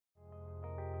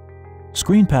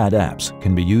ScreenPad apps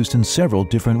can be used in several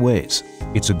different ways.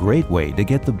 It's a great way to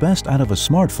get the best out of a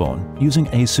smartphone using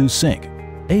ASUS Sync.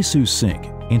 ASUS Sync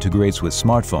integrates with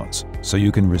smartphones so you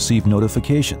can receive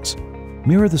notifications,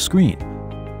 mirror the screen,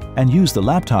 and use the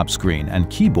laptop screen and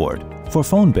keyboard for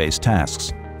phone-based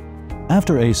tasks.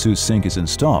 After ASUS Sync is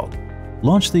installed,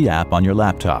 launch the app on your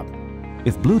laptop.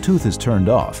 If Bluetooth is turned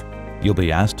off, you'll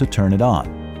be asked to turn it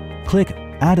on. Click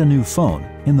Add a new phone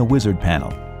in the wizard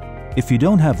panel. If you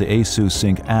don't have the ASUS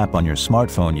Sync app on your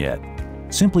smartphone yet,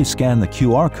 simply scan the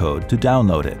QR code to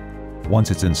download it.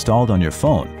 Once it's installed on your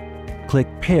phone, click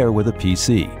Pair with a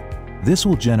PC. This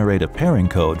will generate a pairing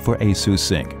code for ASUS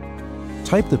Sync.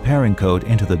 Type the pairing code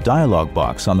into the dialog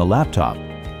box on the laptop.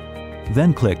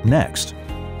 Then click Next,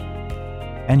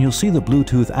 and you'll see the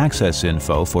Bluetooth access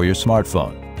info for your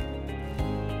smartphone.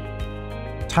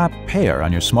 Tap Pair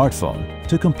on your smartphone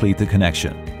to complete the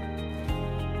connection.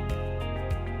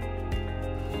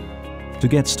 To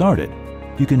get started,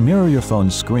 you can mirror your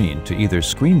phone's screen to either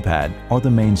ScreenPad or the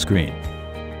main screen.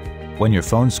 When your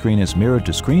phone screen is mirrored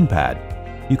to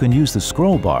ScreenPad, you can use the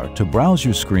scroll bar to browse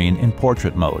your screen in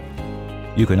portrait mode.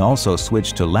 You can also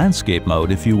switch to landscape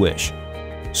mode if you wish.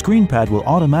 ScreenPad will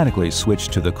automatically switch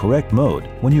to the correct mode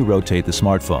when you rotate the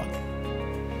smartphone.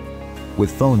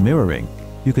 With phone mirroring,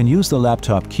 you can use the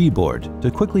laptop keyboard to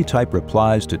quickly type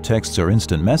replies to texts or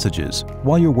instant messages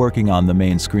while you're working on the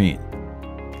main screen.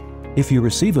 If you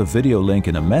receive a video link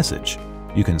in a message,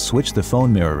 you can switch the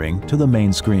phone mirroring to the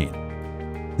main screen.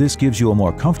 This gives you a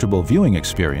more comfortable viewing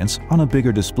experience on a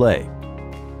bigger display.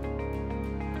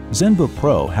 ZenBook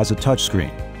Pro has a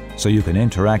touchscreen, so you can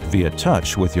interact via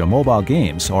touch with your mobile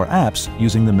games or apps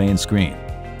using the main screen.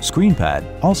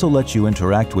 ScreenPad also lets you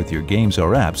interact with your games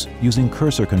or apps using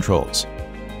cursor controls.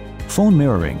 Phone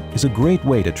mirroring is a great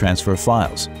way to transfer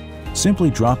files. Simply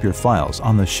drop your files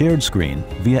on the shared screen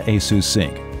via ASUS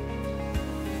Sync.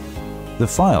 The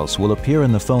files will appear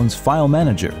in the phone's File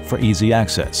Manager for easy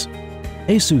access.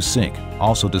 ASUS Sync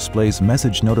also displays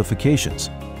message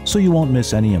notifications, so you won't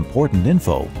miss any important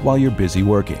info while you're busy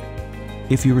working.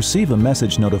 If you receive a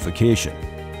message notification,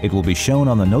 it will be shown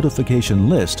on the notification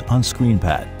list on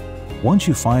ScreenPad. Once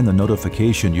you find the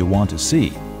notification you want to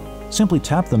see, simply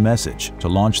tap the message to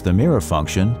launch the mirror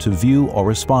function to view or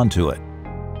respond to it.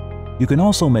 You can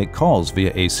also make calls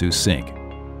via ASUS Sync.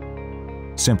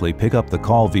 Simply pick up the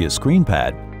call via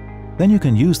ScreenPad, then you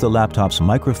can use the laptop's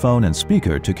microphone and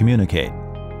speaker to communicate.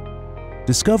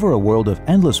 Discover a world of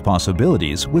endless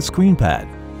possibilities with ScreenPad.